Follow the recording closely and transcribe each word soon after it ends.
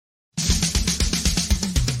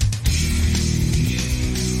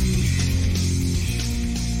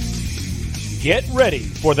Get ready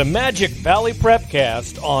for the Magic Valley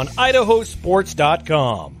Prepcast on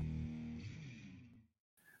idahosports.com.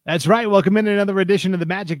 That's right. Welcome in another edition of the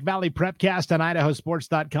Magic Valley Prepcast on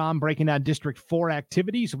idahosports.com, breaking down District 4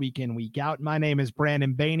 activities week in, week out. My name is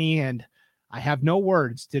Brandon Bainey, and I have no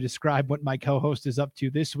words to describe what my co-host is up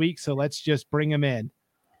to this week, so let's just bring him in.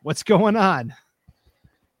 What's going on?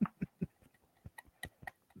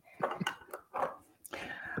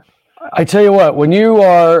 I tell you what, when you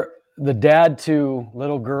are the dad to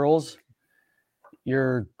little girls,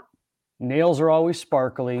 your nails are always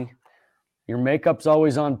sparkly, your makeup's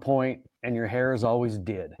always on point, and your hair is always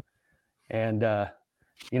did. And,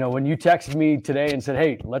 when you texted me today and said,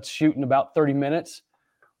 hey, let's shoot in about 30 minutes,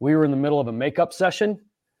 we were in the middle of a makeup session.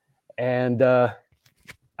 And I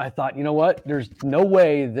thought, you know what? There's no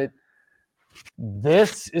way that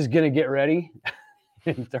this is going to get ready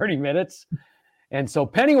in 30 minutes. And so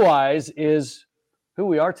Pennywise is who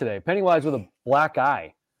we are today. Pennywise with a black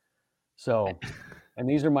eye. So, and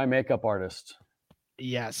these are my makeup artists.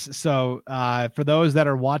 Yes. So for those that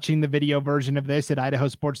are watching the video version of this at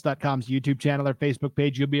idahosports.com's YouTube channel or Facebook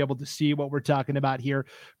page, you'll be able to see what we're talking about here.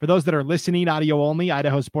 For those that are listening audio only,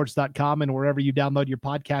 idahosports.com and wherever you download your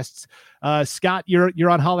podcasts. Scott, you're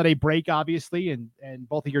on holiday break, obviously, and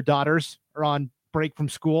both of your daughters are on break from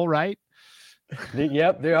school, right?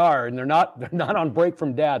 Yep, they are. And they're not on break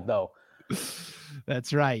from dad, though.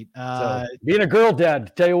 That's right. So being a girl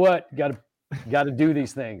dad, tell you what, got to do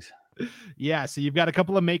these things. Yeah, so you've got a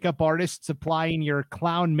couple of makeup artists applying your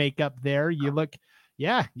clown makeup there. You look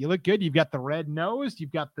good. You've got the red nose,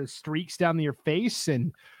 you've got the streaks down your face,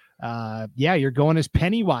 and you're going as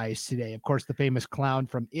Pennywise today. Of course, the famous clown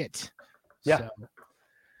from It.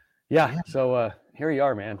 Yeah. So here you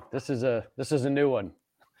are, man. This is a new one.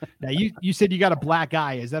 Now you said you got a black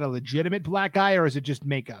eye. Is that a legitimate black eye or is it just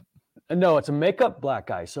makeup? No, it's a makeup black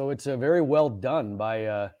eye. So it's a very well done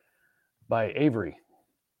by Avery.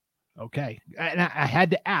 Okay. And I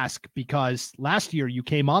had to ask because last year you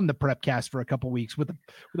came on the Prepcast for a couple of weeks with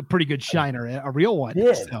a pretty good shiner, a real one.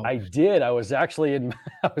 I did. I was actually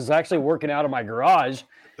working out of my garage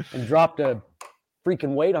and dropped a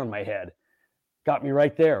freaking weight on my head. Got me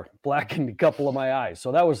right there, blackened a couple of my eyes.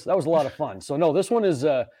 So that was a lot of fun. So no, this one's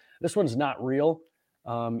not real.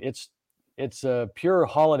 It's pure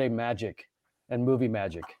holiday magic and movie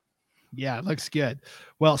magic. Yeah, it looks good.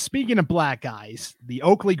 Well, speaking of black eyes, the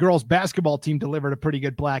Oakley girls basketball team delivered a pretty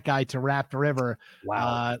good black eye to Raft River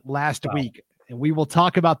last week. And we will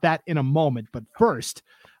talk about that in a moment. But first,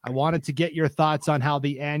 I wanted to get your thoughts on how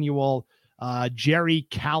the annual Jerry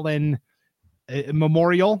Callen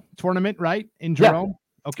Memorial Tournament, right, in Jerome?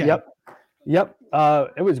 Yeah. Okay. Yep.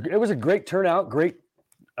 It was a great turnout, great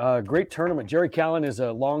tournament. Jerry Callen is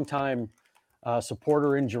a longtime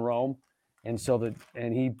supporter in Jerome. And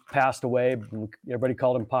and he passed away. Everybody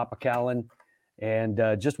called him Papa Callen,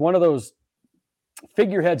 and just one of those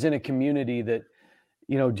figureheads in a community that,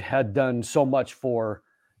 had done so much for,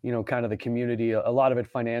 kind of the community, a lot of it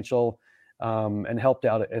financial, and helped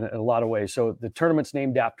out in a lot of ways. So the tournament's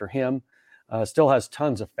named after him, still has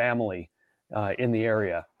tons of family in the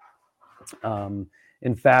area.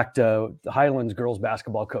 In fact, the Highlands girls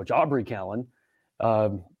basketball coach, Aubrey Callen,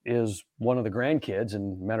 is one of the grandkids.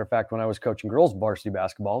 And matter of fact, when I was coaching girls varsity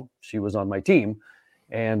basketball, she was on my team.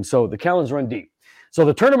 And so the Callens run deep. So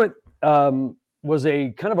the tournament was a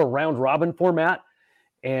kind of a round robin format.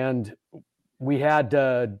 And we had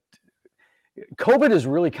COVID has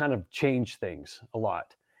really kind of changed things a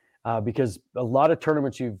lot because a lot of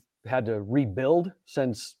tournaments you've had to rebuild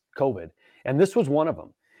since COVID. And this was one of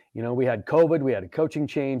them. We had COVID, we had a coaching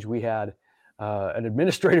change, we had an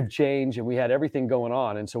administrative change, and we had everything going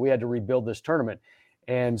on. And so we had to rebuild this tournament.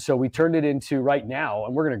 And so we turned it into right now,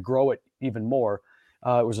 and we're going to grow it even more.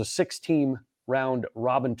 It was a 6-team round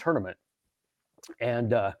robin tournament.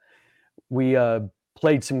 And we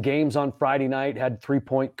played some games on Friday night, had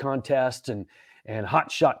 3-point contests and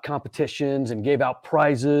hot shot competitions and gave out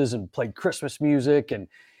prizes and played Christmas music. And,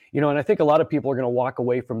 and I think a lot of people are going to walk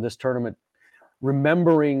away from this tournament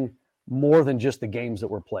remembering more than just the games that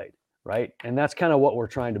were played. Right. And that's kind of what we're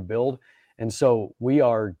trying to build. And so we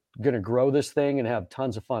are going to grow this thing and have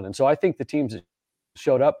tons of fun. And so I think the teams that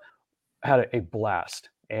showed up had a blast.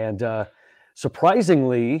 And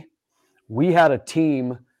surprisingly, we had a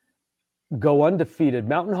team go undefeated.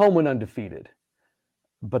 Mountain Home went undefeated.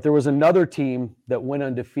 But there was another team that went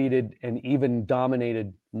undefeated and even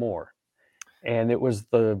dominated more. And it was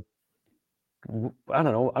I don't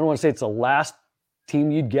want to say it's the last team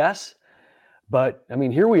you'd guess. But, I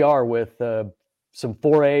mean, here we are with some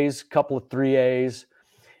 4As, couple of 3As,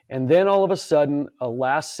 and then all of a sudden, a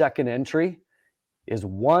last-second entry is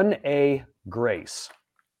 1A Grace.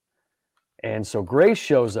 And so Grace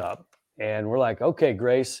shows up, and we're like, okay,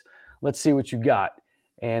 Grace, let's see what you got.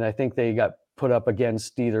 And I think they got put up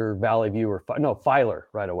against either Valley View or Filer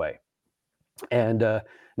right away. And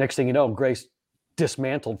next thing you know, Grace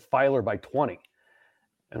dismantled Filer by 20.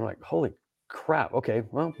 And we're like, holy crap. Okay,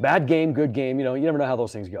 well, bad game, good game. You never know how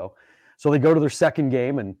those things go. So they go to their second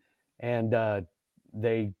game, and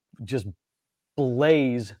they just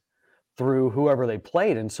blaze through whoever they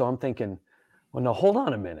played. And so I'm thinking, well, no, hold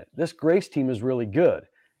on a minute. This Grace team is really good,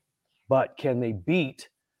 but can they beat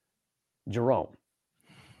Jerome?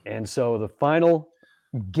 And so the final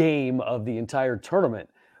game of the entire tournament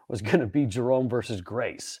was going to be Jerome versus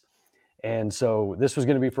Grace. And so this was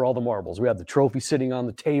going to be for all the marbles. We had the trophy sitting on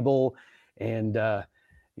the table, and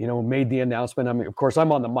made the announcement. I mean, of course,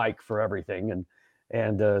 I'm on the mic for everything,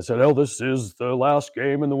 and said, "Oh, this is the last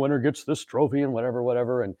game, and the winner gets this trophy," and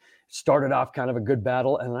whatever. And started off kind of a good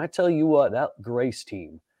battle. And I tell you what, that Grace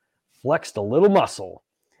team flexed a little muscle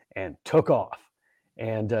and took off.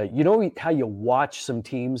 And how you watch some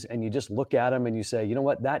teams and you just look at them and you say, you know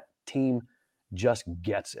what, that team just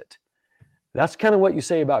gets it. That's kind of what you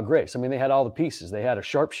say about Grace. I mean, they had all the pieces. They had a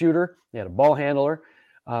sharpshooter, they had a ball handler,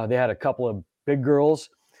 they had a couple of big girls,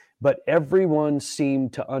 but everyone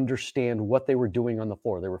seemed to understand what they were doing on the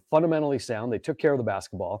floor. They were fundamentally sound. They took care of the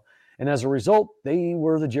basketball. And as a result, they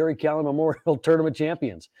were the Jerry Callen Memorial Tournament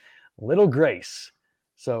champions. Little Grace.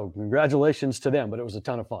 So congratulations to them, but it was a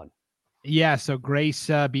ton of fun. Yeah, so Grace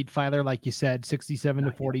beat Filer, like you said,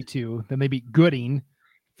 67-42. Then they beat Gooding,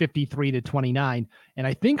 53-29. And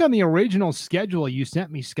I think on the original schedule you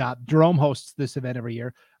sent me, Scott, Jerome hosts this event every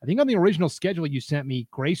year. I think on the original schedule you sent me,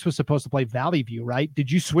 Grace was supposed to play Valley View, right?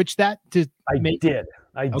 Did you switch that to? I did,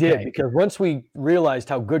 because once we realized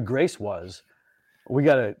how good Grace was, we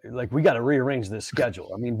gotta rearrange this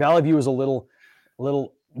schedule. I mean, Valley View was a little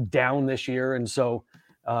down this year, and so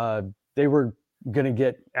they were going to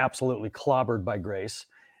get absolutely clobbered by Grace.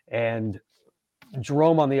 And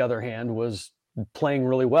Jerome, on the other hand, was playing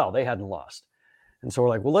really well. They hadn't lost. And so we're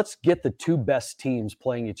like, well, let's get the two best teams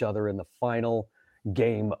playing each other in the final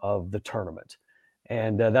game of the tournament.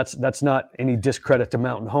 And that's not any discredit to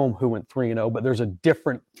Mountain Home, who went 3-0, but there's a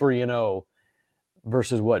different 3-0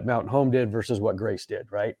 versus what Mountain Home did versus what Grace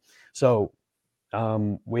did, right? So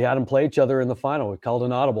we had them play each other in the final. We called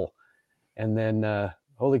an audible. And then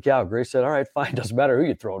holy cow, Grace said, all right, fine, doesn't matter who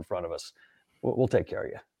you throw in front of us. We'll take care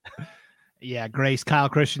of you. Yeah, Grace, Kyle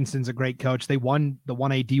Christensen's a great coach. They won the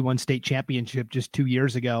 1A D1 state championship just 2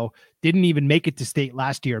 years ago. Didn't even make it to state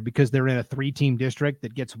last year because they're in a 3-team district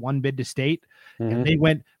that gets one bid to state. Mm-hmm.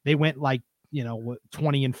 And they went like,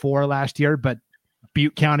 20-4 last year, but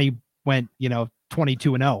Butte County went,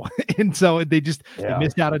 22-0. And so they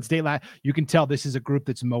missed out on state. You can tell this is a group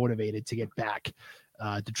that's motivated to get back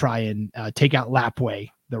to try and take out Lapway,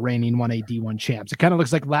 the reigning 1A D1 champs. It kind of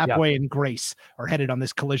looks like Lapway and Grace are headed on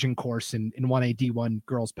this collision course in 1A D1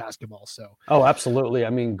 girls basketball. So, oh, absolutely. I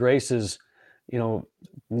mean, Grace is,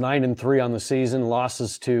 9-3 on the season,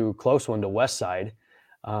 losses to close one to Westside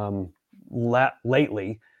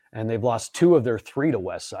lately, and they've lost 2 of their 3 to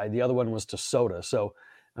Westside. The other one was to Soda. So,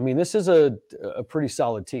 I mean, this is a pretty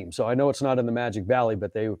solid team. So I know it's not in the Magic Valley,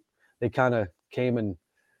 but they kind of came and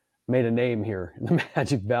made a name here in the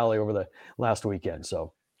Magic Valley over the last weekend.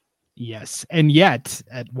 So yes. And yet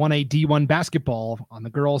at 1A D1 basketball on the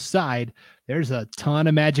girls' side, there's a ton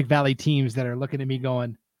of Magic Valley teams that are looking at me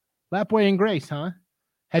going, Lapway and Grace, huh?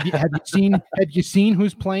 Have you seen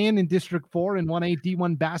who's playing in District 4 in 1A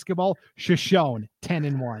D1 basketball? Shoshone,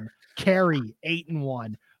 10-1, Cary,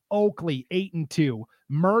 8-1, Oakley, 8-2,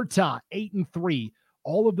 Murtaugh, 8-3.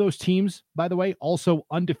 All of those teams, by the way, also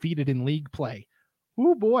undefeated in league play.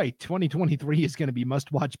 Oh boy, 2023 is going to be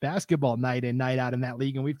must-watch basketball night in, night out in that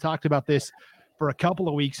league. And we've talked about this for a couple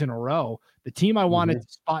of weeks in a row. The team I wanted to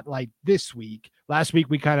spotlight this week, last week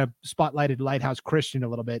we kind of spotlighted Lighthouse Christian a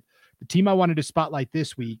little bit. The team I wanted to spotlight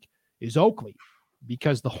this week is Oakley,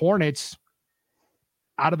 because the Hornets,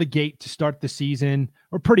 out of the gate to start the season,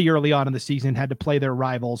 or pretty early on in the season, had to play their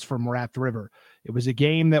rivals from Raft River. It was a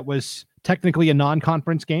game that was technically a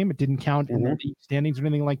non-conference game. It didn't count in the league standings or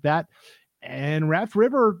anything like that. And Raft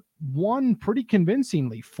River won pretty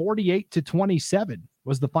convincingly. 48-27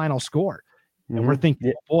 was the final score. And we're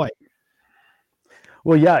thinking, oh boy.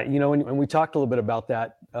 Well, yeah, and we talked a little bit about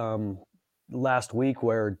that last week,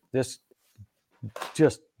 where this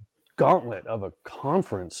just gauntlet of a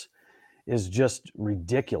conference is just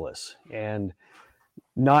ridiculous. And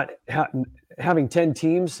not having 10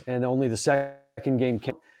 teams and only the second game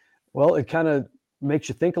well, it kind of makes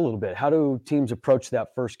you think a little bit. How do teams approach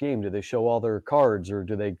that first game? Do they show all their cards, or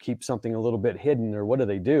do they keep something a little bit hidden, or what do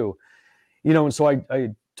they do? and so I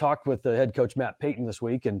talked with the head coach, Matt Payton, this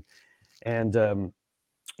week, and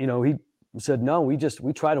he said, no, we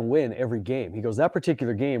try to win every game. He goes, that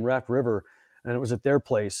particular game, Raft River, and it was at their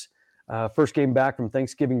place, first game back from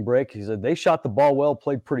Thanksgiving break. He said, they shot the ball well,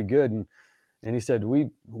 played pretty good. And he said, we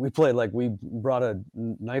played like we brought a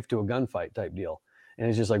knife to a gunfight type deal. And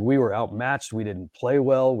it's just like, we were outmatched. We didn't play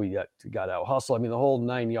well. We got out hustled. I mean, the whole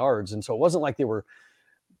 9 yards. And so it wasn't like they were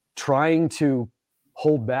trying to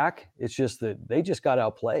hold back. It's just that they just got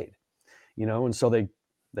outplayed, and so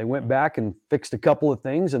they went back and fixed a couple of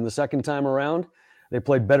things. And the second time around, they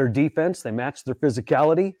played better defense. They matched their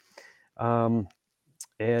physicality.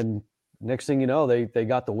 And next thing you know, they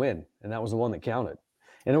got the win. And that was the one that counted.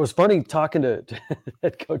 And it was funny talking to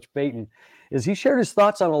head coach Payton, is he shared his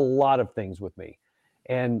thoughts on a lot of things with me.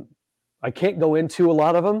 And I can't go into a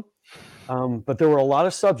lot of them, but there were a lot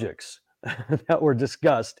of subjects that were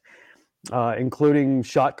discussed, including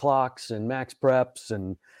shot clocks and max preps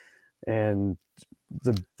and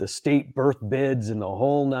the state birth bids and the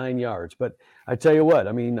whole 9 yards. But I tell you what,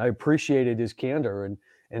 I mean, I appreciated his candor and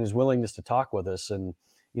his willingness to talk with us. And,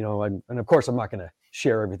 and of course I'm not going to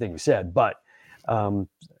share everything he said, but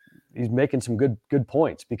he's making some good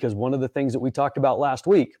points, because one of the things that we talked about last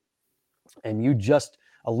week, and you just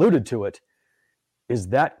alluded to it, is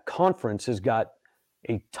that conference has got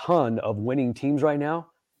a ton of winning teams right now.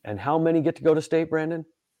 And how many get to go to state, Brandon?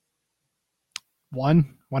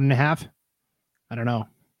 1.5. I don't know.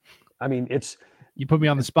 I mean, you put me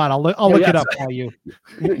on the spot. I'll look it up for you.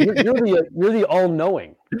 You're the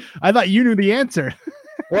all-knowing. I thought you knew the answer.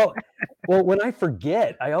 well, when I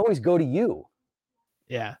forget, I always go to you.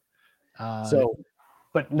 Yeah.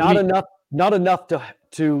 But not enough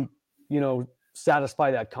to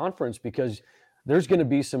satisfy that conference, because there's going to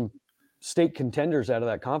be some state contenders out of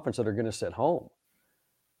that conference that are going to sit home.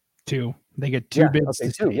 2. They get 2 bids.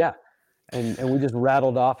 Okay, 2, yeah. And we just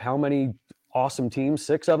rattled off how many awesome teams,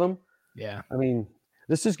 6 of them. Yeah. I mean,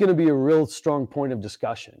 this is going to be a real strong point of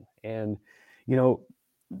discussion. And,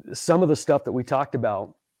 some of the stuff that we talked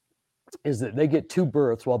about is that they get 2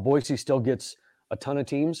 berths while Boise still gets a ton of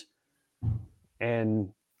teams. And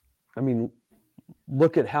I mean,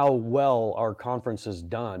 look at how well our conference has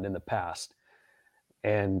done in the past.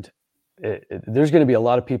 And there's going to be a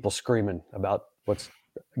lot of people screaming about what's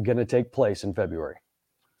going to take place in February.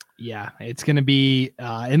 Yeah, it's going to be,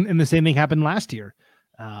 and the same thing happened last year.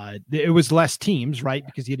 It was less teams, right?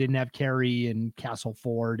 Because you didn't have Carey and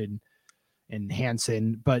Castleford and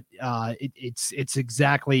Hanson, but it's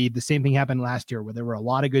exactly the same thing happened last year, where there were a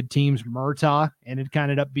lot of good teams. Murtaugh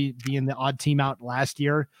ended up being the odd team out last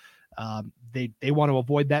year. They want to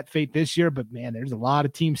avoid that fate this year, but man, there's a lot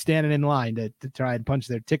of teams standing in line to try and punch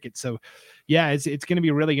their ticket. So yeah, it's going to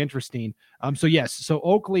be really interesting. So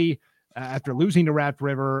Oakley, after losing to Raft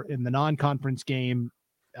River in the non-conference game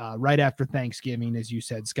right after Thanksgiving, as you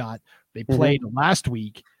said, Scott, they played last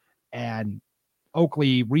week, and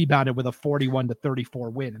Oakley rebounded with a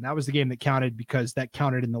 41-34 win. And that was the game that counted, because that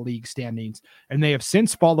counted in the league standings. And they have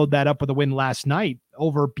since followed that up with a win last night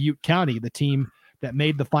over Butte County, the team that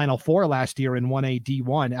made the Final Four last year in 1A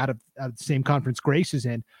D1 out of the same conference Grace is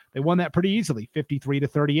in. They won that pretty easily,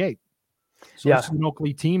 53-38. So it's an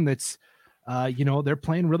Oakley team that's, they're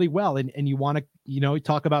playing really well. And you want to,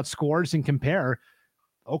 talk about scores and compare.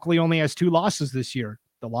 Oakley only has 2 losses this year.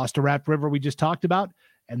 The loss to Raft River we just talked about,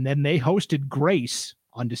 and then they hosted Grace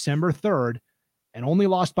on December 3rd and only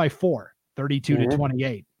lost by 4,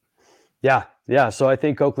 32-28. Yeah. So I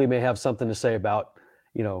think Oakley may have something to say about,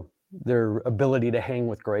 their ability to hang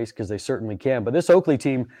with Grace, because they certainly can. But this Oakley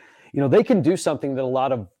team, they can do something that a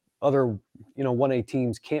lot of other, 1A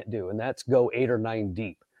teams can't do, and that's go 8 or 9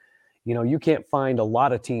 deep. You can't find a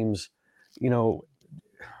lot of teams,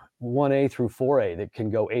 1A through 4A that can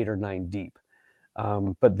go 8 or 9 deep.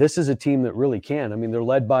 But this is a team that really can. I mean, they're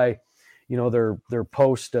led by, their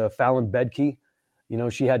post Fallon Bedke.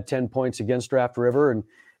 She had 10 points against Raft River, and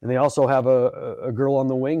they also have a girl on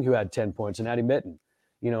the wing who had 10 points, and Addie Mitten.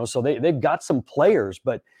 So they've got some players,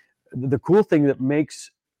 but the cool thing that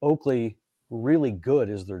makes Oakley really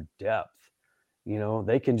good is their depth.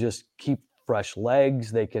 They can just keep fresh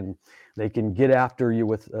legs. They can get after you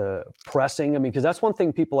with pressing. I mean, because that's one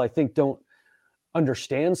thing people I think don't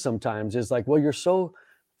understand sometimes is like, well, you're so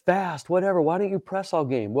fast, whatever. Why don't you press all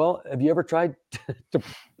game? Well, have you ever tried to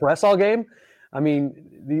press all game? I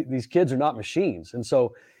mean, these kids are not machines. And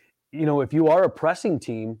so, if you are a pressing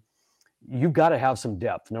team, you've got to have some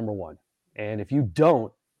depth, number one. And if you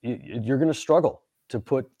don't, you're going to struggle to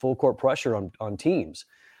put full court pressure on teams.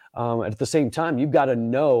 At the same time, you've got to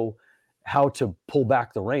know how to pull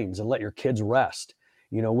back the reins and let your kids rest.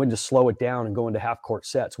 when to slow it down and go into half court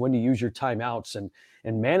sets, when to use your timeouts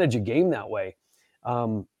and manage a game that way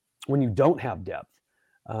when you don't have depth.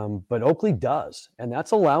 But Oakley does, and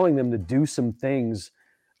that's allowing them to do some things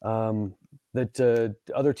that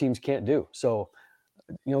other teams can't do. So,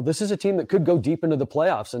 this is a team that could go deep into the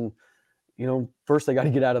playoffs, and first they got to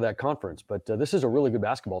get out of that conference. But this is a really good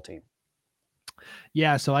basketball team.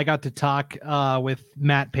 Yeah, so I got to talk with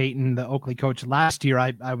Matt Payton, the Oakley coach, last year.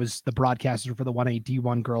 I was the broadcaster for the 1A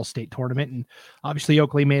D1 girls state tournament, and obviously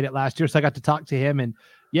Oakley made it last year, so I got to talk to him. And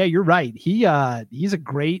yeah, you're right. He's a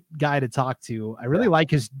great guy to talk to. I really like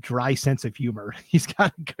his dry sense of humor. He's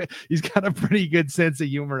got a pretty good sense of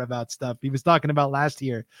humor about stuff. He was talking about last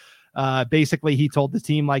year. Basically, he told the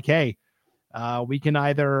team, like, hey, we can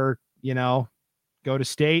either go to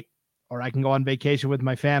state, or I can go on vacation with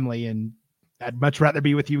my family, and I'd much rather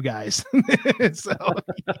be with you guys. So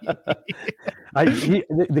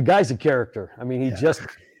the guy's a character. I mean, he just,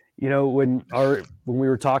 when we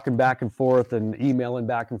were talking back and forth and emailing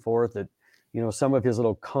back and forth, that, some of his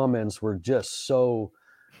little comments were just so,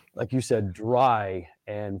 like you said, dry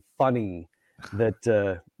and funny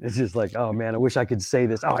that it's just like, oh man, I wish I could say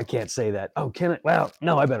this. Oh, I can't say that. Oh, can I? Well,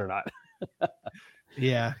 no, I better not.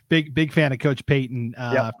 Yeah, big fan of Coach Payton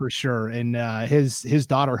for sure, and his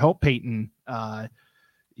daughter Hope Payton,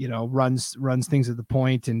 runs things at the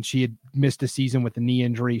point, and she had missed a season with a knee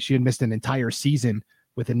injury. She had missed an entire season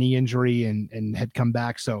with a knee injury, and had come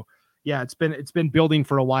back. So yeah, it's been building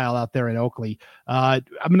for a while out there in Oakley. I'm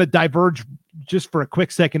going to diverge just for a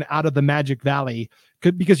quick second out of the Magic Valley,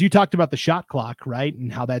 because you talked about the shot clock, right?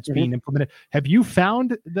 And how that's being implemented. Have you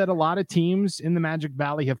found that a lot of teams in the Magic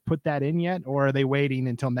Valley have put that in yet, or are they waiting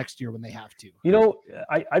until next year when they have to?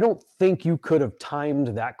 I don't think you could have timed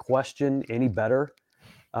that question any better,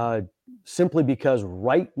 simply because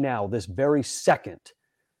right now, this very second,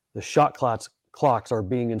 the shot clocks are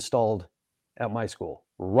being installed at my school.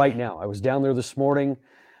 Right now, I was down there this morning,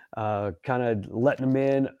 kind of letting them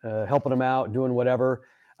in, helping them out, doing whatever.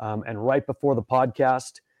 And right before the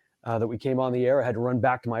podcast that we came on the air, I had to run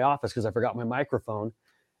back to my office because I forgot my microphone,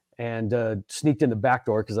 and sneaked in the back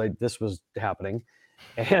door because this was happening,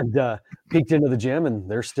 and peeked into the gym, and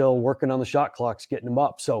they're still working on the shot clocks, getting them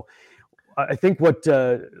up. So I think what,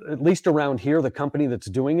 at least around here, the company that's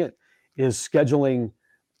doing it is scheduling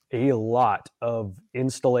a lot of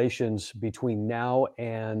installations between now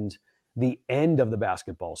and the end of the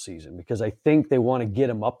basketball season, because I think they want to get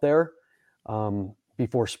them up there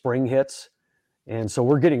before spring hits. And so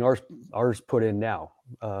we're getting ours put in now.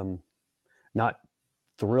 Not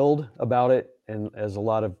thrilled about it, and as a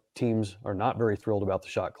lot of teams are not very thrilled about the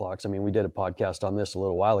shot clocks. I mean, we did a podcast on this a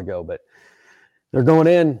little while ago, but they're going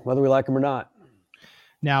in whether we like them or not.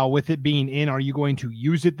 Now, with it being in, are you going to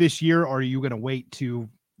use it this year, or are you going to wait to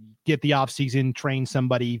get the off season, train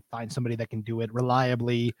somebody, find somebody that can do it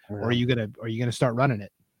reliably, or are you gonna start running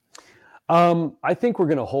it? I think we're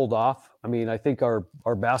going to hold off. I mean, I think our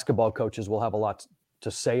basketball coaches will have a lot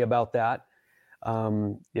to say about that.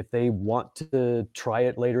 If they want to try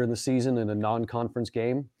it later in the season in a non-conference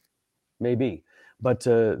game, maybe. But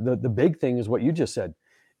the big thing is what you just said.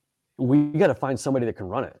 We got to find somebody that can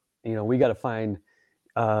run it. We got to find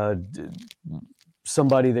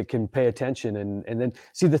somebody that can pay attention. And then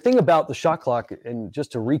see, the thing about the shot clock, and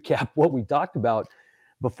just to recap what we talked about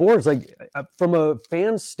before, is like, from a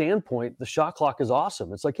fan's standpoint, the shot clock is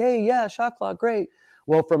awesome. It's like, hey, yeah, shot clock, great.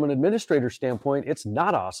 Well, from an administrator standpoint, it's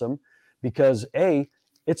not awesome, because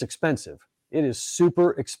it's expensive. It is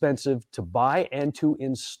super expensive to buy and to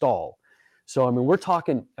install. So, I mean, we're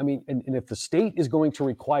talking, and if the state is going to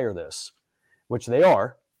require this, which they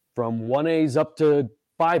are, from 1As up to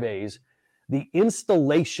 5As, the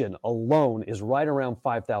installation alone is right around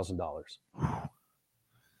 $5,000.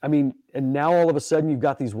 I mean, and now all of a sudden you've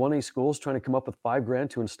got these 1A schools trying to come up with $5,000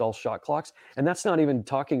 to install shot clocks. And that's not even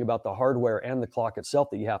talking about the hardware and the clock itself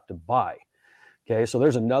that you have to buy. Okay. So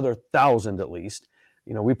there's another $1,000 at least.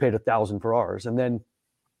 We paid $1,000 for ours. And then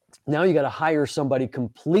now you got to hire somebody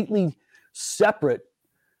completely separate,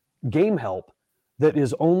 game help, that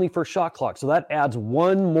is only for shot clocks. So that adds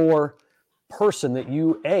one more person that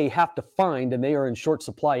you have to find, and they are in short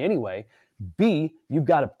supply anyway. B, you've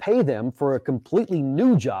got to pay them for a completely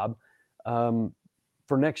new job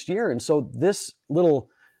for next year. And so this little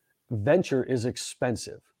venture is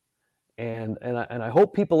expensive. And I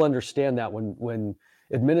hope people understand that when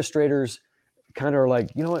administrators kind of are like,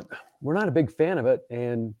 you know what, we're not a big fan of it,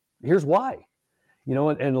 and here's why.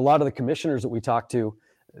 And a lot of the commissioners that we talk to,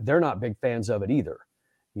 they're not big fans of it either.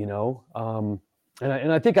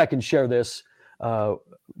 And I think I can share this.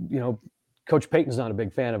 Coach Payton's not a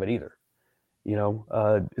big fan of it either.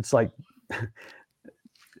 It's like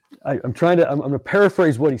I'm going to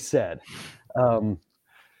paraphrase what he said.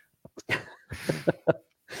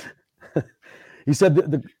 He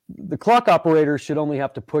said the clock operator should only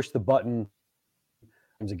have to push the button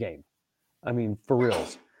a game. I mean, for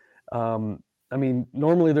reals. I mean,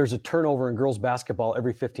 normally there's a turnover in girls basketball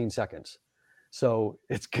every 15 seconds. So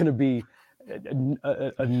it's going to be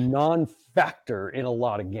a non-factor in a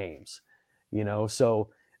lot of games, so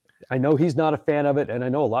I know he's not a fan of it. And I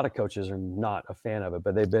know a lot of coaches are not a fan of it,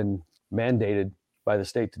 but they've been mandated by the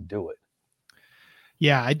state to do it.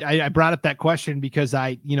 Yeah, I brought up that question because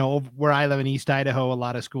where I live in East Idaho, a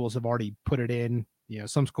lot of schools have already put it in.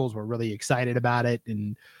 Some schools were really excited about it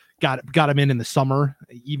and got them in the summer,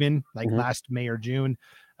 even like last May or June.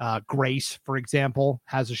 Grace, for example,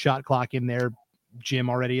 has a shot clock in their gym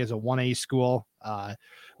already as a 1A school.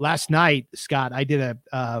 Last night, Scott, I did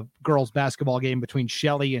a girls basketball game between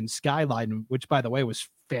Shelley and Skyline, which, by the way, was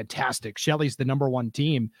fantastic. Shelley's the number one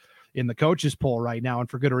team in the coaches poll right now, and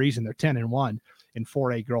for good reason. They're 10-1 in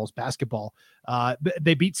 4A girls basketball.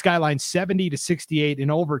 They beat Skyline 70-68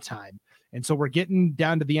 in overtime. And so we're getting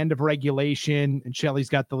down to the end of regulation, and Shelley's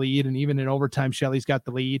got the lead. And even in overtime, Shelley's got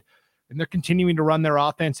the lead. And they're continuing to run their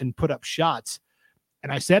offense and put up shots.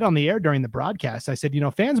 And I said on the air during the broadcast, I said,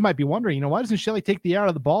 fans might be wondering, why doesn't Shelley take the air out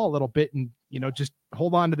of the ball a little bit and, just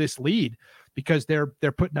hold on to this lead? Because they're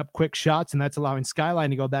putting up quick shots, and that's allowing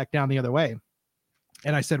Skyline to go back down the other way.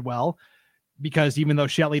 And I said, well, because even though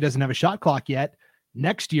Shelley doesn't have a shot clock yet,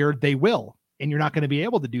 next year they will. And you're not going to be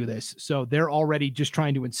able to do this. So they're already just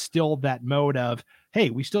trying to instill that mode of,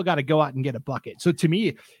 hey, we still got to go out and get a bucket. So to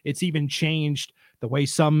me, it's even changed the way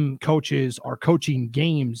some coaches are coaching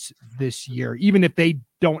games this year, even if they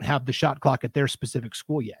don't have the shot clock at their specific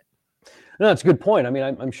school yet. No, that's a good point. I mean,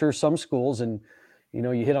 I'm sure some schools, and you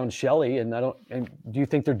hit on Shelley, and do you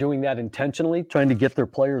think they're doing that intentionally, trying to get their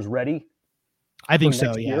players ready? I think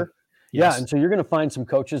so. Yeah. Year? Yes. Yeah. And so you're going to find some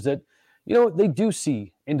coaches that, they do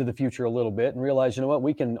see into the future a little bit and realize, what,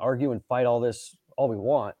 we can argue and fight all this all we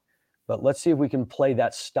want, but let's see if we can play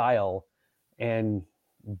that style and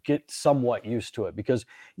get somewhat used to it, because,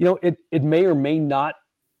 it may or may not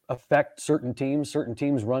affect certain teams. Certain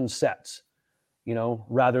teams run sets,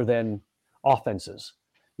 rather than offenses,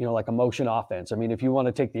 like a motion offense. I mean, if you want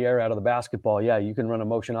to take the air out of the basketball, yeah, you can run a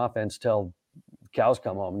motion offense till cows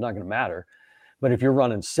come home. Not going to matter. But if you're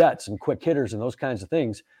running sets and quick hitters and those kinds of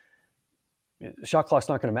things, shot clock's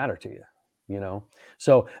not going to matter to you,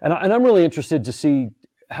 So, and I'm really interested to see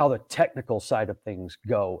how the technical side of things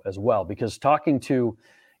go as well, because talking to,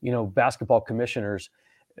 basketball commissioners,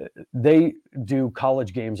 they do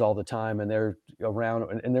college games all the time, and they're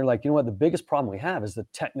around, and they're like, what, the biggest problem we have is the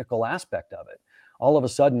technical aspect of it. All of a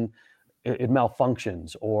sudden it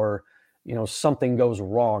malfunctions, or, something goes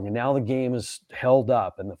wrong, and now the game is held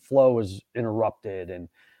up and the flow is interrupted.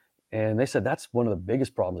 And they said that's one of the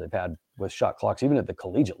biggest problems they've had with shot clocks, even at the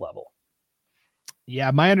collegiate level.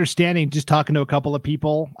 Yeah, my understanding, just talking to a couple of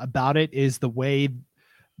people about it, is the way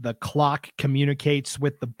the clock communicates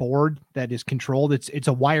with the board that is controlled. It's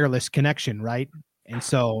a wireless connection, right? And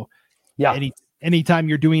so, yeah, anytime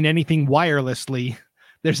you're doing anything wirelessly,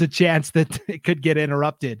 there's a chance that it could get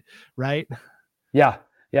interrupted, right? Yeah.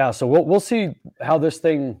 So we'll see how this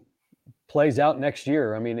thing plays out next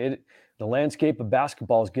year. I mean, the landscape of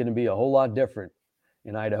basketball is going to be a whole lot different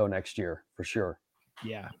in Idaho next year, for sure.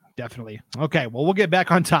 Yeah, definitely. Okay, well, we'll get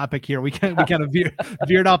back on topic here. We kind of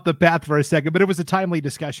veered off the path for a second, but it was a timely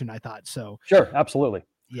discussion, I thought. So sure, absolutely.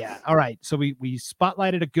 Yeah. All right. So we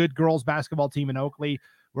spotlighted a good girls basketball team in Oakley.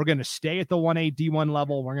 We're going to stay at the 1A D1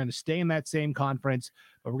 level. We're going to stay in that same conference,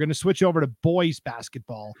 but we're going to switch over to boys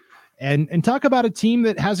basketball and talk about a team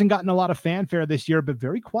that hasn't gotten a lot of fanfare this year, but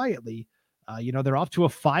very quietly, they're off to a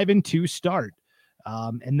 5-2 start.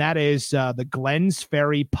 And that is the Glens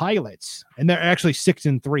Ferry Pilots, and they're actually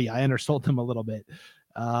 6-3. I undersold them a little bit.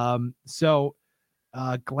 So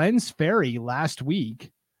Glens Ferry last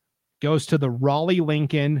week goes to the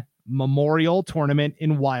Raleigh-Lincoln Memorial Tournament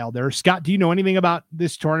in Wilder. Scott, do you know anything about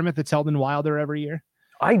this tournament that's held in Wilder every year?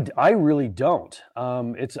 I really don't.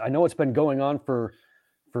 I know it's been going on for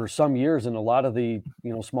some years, and a lot of the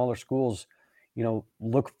smaller schools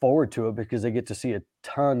look forward to it because they get to see a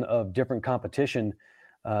ton of different competition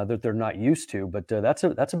that they're not used to. But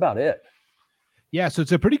that's about it. Yeah, so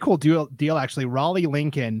it's a pretty cool deal actually.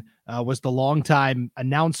 Raleigh-Lincoln was the longtime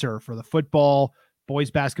announcer for the football, boys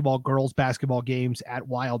basketball, girls basketball games at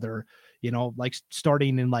Wilder, like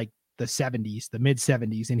starting in like the 70s, the mid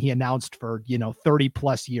 70s. And he announced for, 30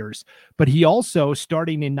 plus years, but he also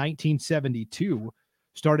starting in 1972,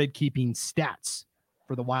 started keeping stats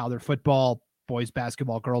for the Wilder football, boys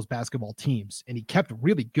basketball, girls basketball teams. And he kept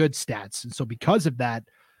really good stats. And so because of that,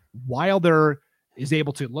 Wilder is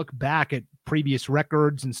able to look back at previous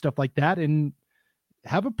records and stuff like that and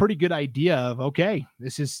have a pretty good idea of, okay,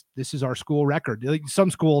 this is our school record. Like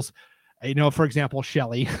some schools, for example,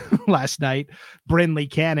 Shelley last night, Brinley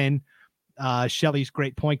Cannon, Shelley's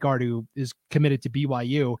great point guard who is committed to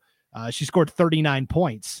BYU. She scored 39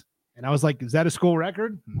 points. And I was like, is that a school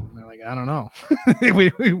record? And they're like, I don't know.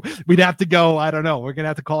 We'd have to go. I don't know. We're going to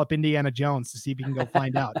have to call up Indiana Jones to see if he can go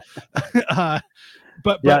find out.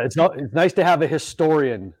 But yeah, it's nice to have a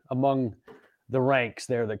historian among the ranks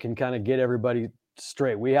there that can kind of get everybody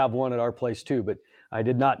straight. We have one at our place too, but I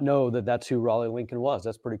did not know that that's who Raleigh Lincoln was.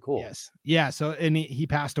 That's pretty cool. Yes. Yeah. So, and he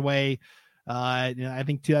passed away, I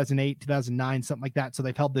think 2008, 2009, something like that. So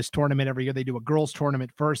they've held this tournament every year. They do a girls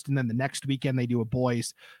tournament first, and then the next weekend they do a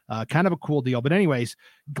boys, kind of a cool deal. But anyways,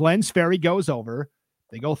 Glenn's Ferry goes over.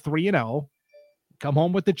 They go 3-0, come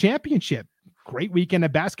home with the championship. Great weekend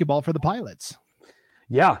of basketball for the Pilots.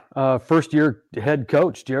 Yeah. First year head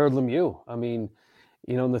coach, Jared Lemieux. I mean,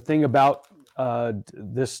 the thing about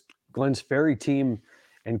this Glenn's Ferry team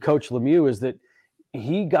and Coach Lemieux is that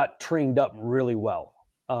he got trained up really well.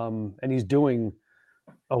 And he's doing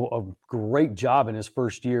a great job in his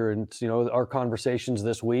first year. And, our conversations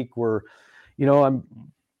this week were, I'm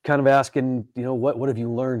kind of asking, what have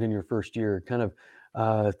you learned in your first year? Kind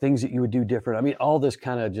of things that you would do different. I mean, all this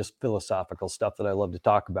kind of just philosophical stuff that I love to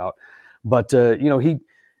talk about. But,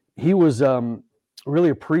 he was really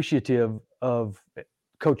appreciative of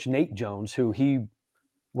Coach Nate Jones, who he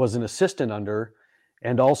was an assistant under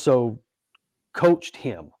and also coached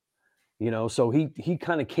him. So he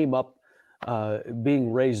kind of came up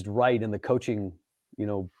being raised right in the coaching,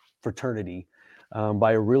 fraternity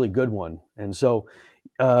by a really good one. And so,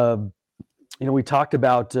 we talked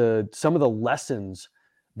about some of the lessons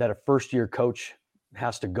that a first-year coach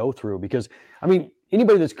has to go through because, I mean,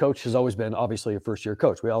 anybody that's coached has always been obviously a first-year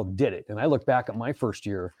coach. We all did it. And I look back at my first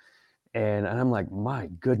year and I'm like, my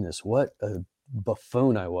goodness, what a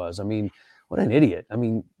buffoon I was. I mean, what an idiot. I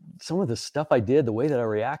mean, some of the stuff I did, the way that I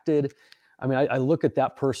reacted, I mean, I look at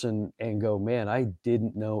that person and go, man, I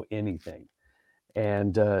didn't know anything.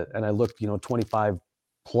 And I look, 25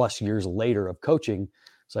 plus years later of coaching,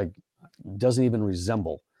 it's like, doesn't even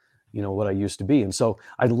resemble, what I used to be. And so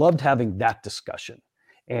I loved having that discussion.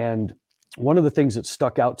 And one of the things that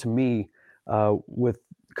stuck out to me with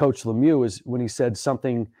Coach Lemieux is when he said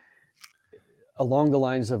something along the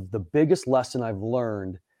lines of the biggest lesson I've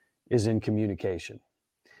learned is in communication.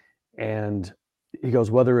 And he goes,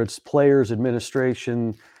 whether it's players,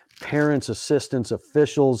 administration, parents, assistants,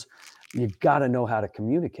 officials, you got to know how to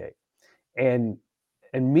communicate. And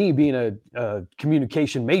me being a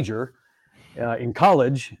communication major in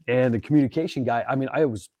college and a communication guy, I mean, I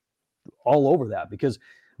was all over that because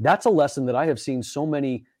that's a lesson that I have seen so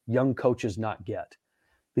many young coaches not get.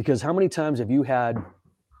 Because how many times have you had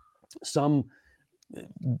some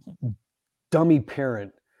dummy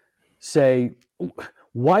parent say,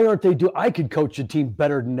 why aren't they I could coach a team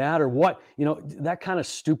better than that, or what, that kind of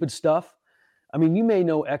stupid stuff. I mean, you may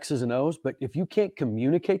know X's and O's, but if you can't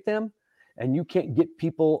communicate them and you can't get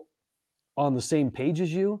people on the same page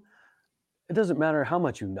as you, it doesn't matter how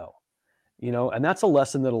much and that's a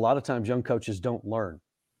lesson that a lot of times young coaches don't learn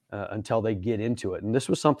until they get into it. And this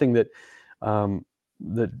was something that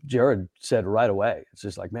Jared said right away. It's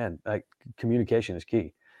just like, man, communication is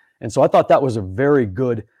key. And so I thought that was a very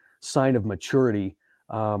good sign of maturity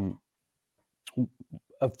for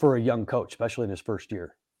a young coach, especially in his first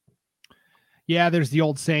year. Yeah, there's the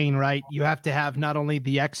old saying, right? You have to have not only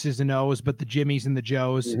the X's and O's, but the Jimmies and the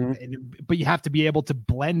Joes, but you have to be able to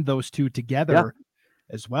blend those two together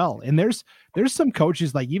as well. And there's some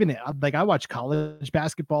coaches, like even like I watch college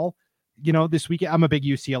basketball, this weekend. I'm a big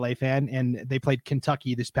UCLA fan, and they played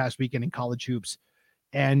Kentucky this past weekend in college hoops.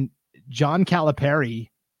 And John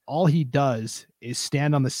Calipari, all he does is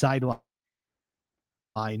stand on the sidelines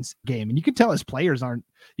game. And you can tell his players aren't,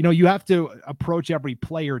 you have to approach every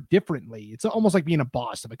player differently. It's almost like being a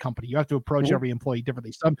boss of a company. You have to approach every employee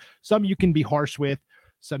differently. Some you can be harsh with,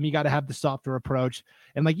 some you got to have the softer approach.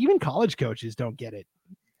 And like even college coaches don't get it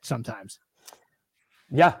sometimes.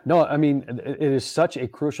 Yeah, no, I mean, it is such a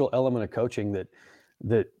crucial element of coaching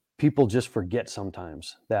that people just forget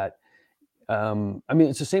sometimes that, I mean,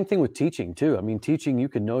 it's the same thing with teaching too. I mean, teaching, you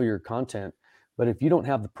can know your content, but if you don't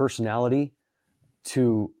have the personality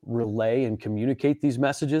to relay and communicate these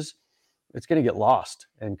messages, it's going to get lost.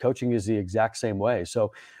 And coaching is the exact same way.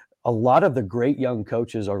 So a lot of the great young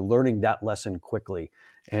coaches are learning that lesson quickly.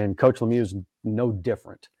 And Coach Lemieux is no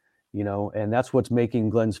different, and that's what's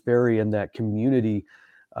making Glenn's Ferry and that community.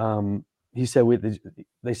 He said,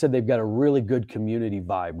 they said they've got a really good community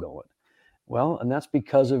vibe going. Well, and that's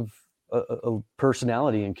because of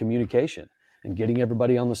personality and communication and getting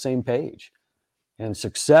everybody on the same page. And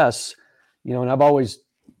success, and I've always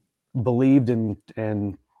believed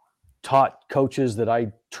and taught coaches that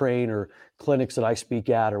I train or clinics that I speak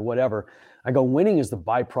at or whatever. I go, winning is the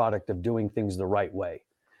byproduct of doing things the right way.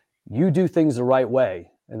 You do things the right way,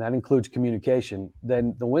 and that includes communication,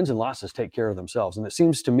 then the wins and losses take care of themselves. And it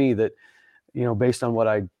seems to me that, based on what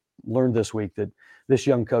I learned this week, that this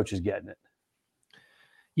young coach is getting it.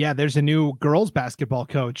 Yeah, there's a new girls basketball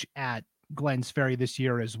coach at Glens Ferry this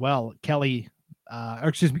year as well. Carly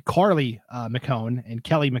McCone, and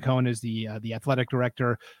Kelly McCone is the athletic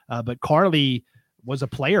director. But Carly was a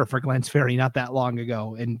player for Glens Ferry not that long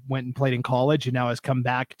ago and went and played in college and now has come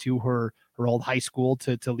back to her old high school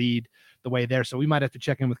to lead the way there. So we might have to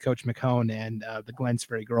check in with Coach McCone and the Glens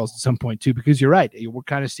Ferry girls at some point too, because you're right. We're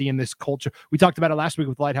kind of seeing this culture. We talked about it last week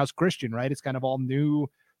with Lighthouse Christian, right? It's kind of all new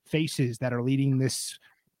faces that are leading this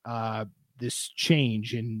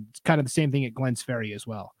change. And it's kind of the same thing at Glens Ferry as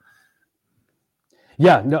well.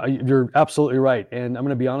 Yeah, no, you're absolutely right. And I'm going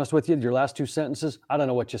to be honest with you. Your last two sentences, I don't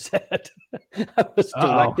know what you said. I was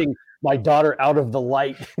directing my daughter out of the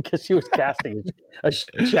light because she was casting a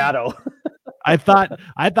shadow. I thought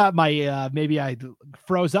my maybe I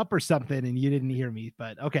froze up or something and you didn't hear me,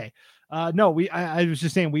 but okay. No, I was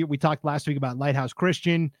just saying we talked last week about Lighthouse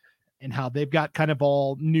Christian and how they've got kind of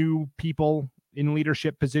all new people in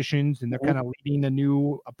leadership positions and they're kind of leading a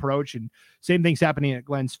new approach, and same thing's happening at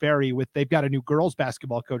Glens Ferry they've got a new girls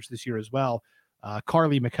basketball coach this year as well.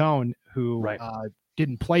 Carly McCone, who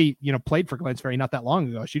didn't play, played for Glens Ferry not that long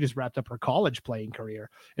ago. She just wrapped up her college playing career.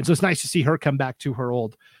 And so it's nice to see her come back to her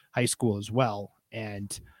old high school as well.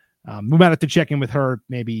 And we might have to check in with her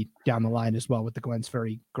maybe down the line as well with the Glens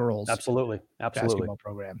Ferry girls basketball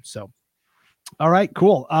program. So all right,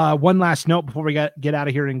 cool. One last note before we get out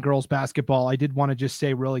of here in girls basketball. I did want to just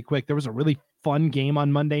say really quick, there was a really fun game on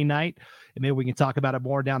Monday night, and maybe we can talk about it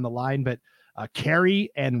more down the line, but Cary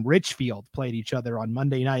and Richfield played each other on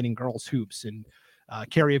Monday night in girls hoops. And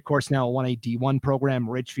Cary, of course, now a 1A D1 program,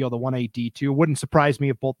 Richfield a 1A D2. Wouldn't surprise me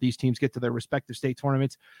if both these teams get to their respective state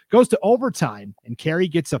tournaments. Goes to overtime, and Cary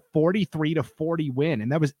gets a 43-40 win, and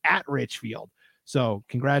that was at Richfield. So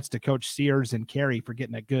congrats to Coach Sears and Cary for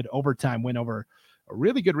getting a good overtime win over a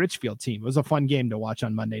really good Richfield team. It was a fun game to watch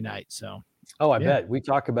on Monday night. So, I bet. We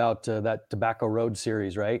talk about that Tobacco Road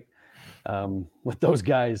series, right? With those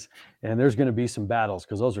guys, and there's going to be some battles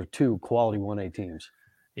because those are two quality 1A teams.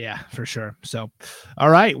 Yeah, for sure. So, all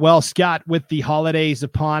right. Well, Scott, with the holidays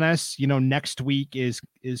upon us, next week is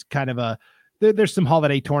kind of there's some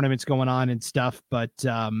holiday tournaments going on and stuff, but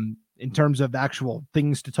in terms of actual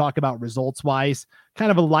things to talk about results wise, kind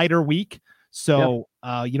of a lighter week. So,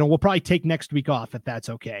 we'll probably take next week off if that's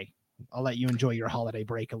okay. I'll let you enjoy your holiday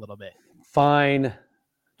break a little bit. Fine.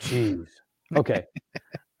 Jeez. Okay.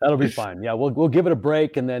 That'll be fine. Yeah. We'll give it a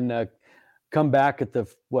break and then come back at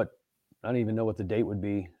I don't even know what the date would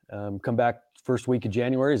be. Come back first week of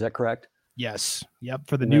January. Is that correct? Yes. Yep.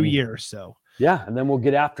 For the new year. So yeah. And then we'll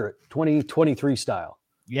get after it 2023 style.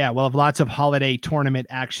 Yeah, we'll have lots of holiday tournament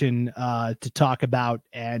action to talk about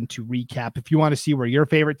and to recap. If you want to see where your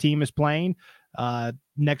favorite team is playing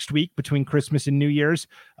next week between Christmas and New Year's,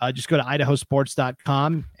 just go to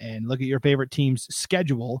idahosports.com and look at your favorite team's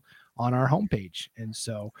schedule on our homepage. And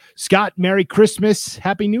so, Scott, Merry Christmas.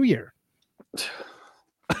 Happy New Year.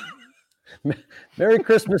 Merry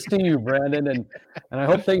Christmas to you, Brandon. And I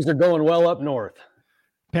hope things are going well up north.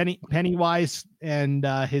 Pennywise and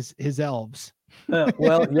his elves.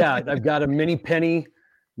 Well, yeah, I've got a mini Pennywise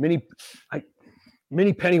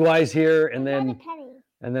here, and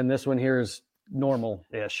then this one here is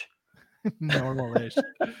normal-ish. Normal-ish,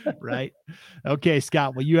 right? Okay,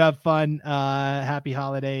 Scott. Well, you have fun. Happy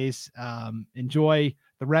holidays. Enjoy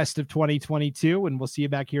the rest of 2022, and we'll see you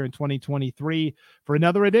back here in 2023 for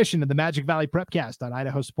another edition of the Magic Valley Prepcast on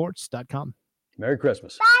idahosports.com. Merry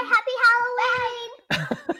Christmas. Bye. Happy Halloween.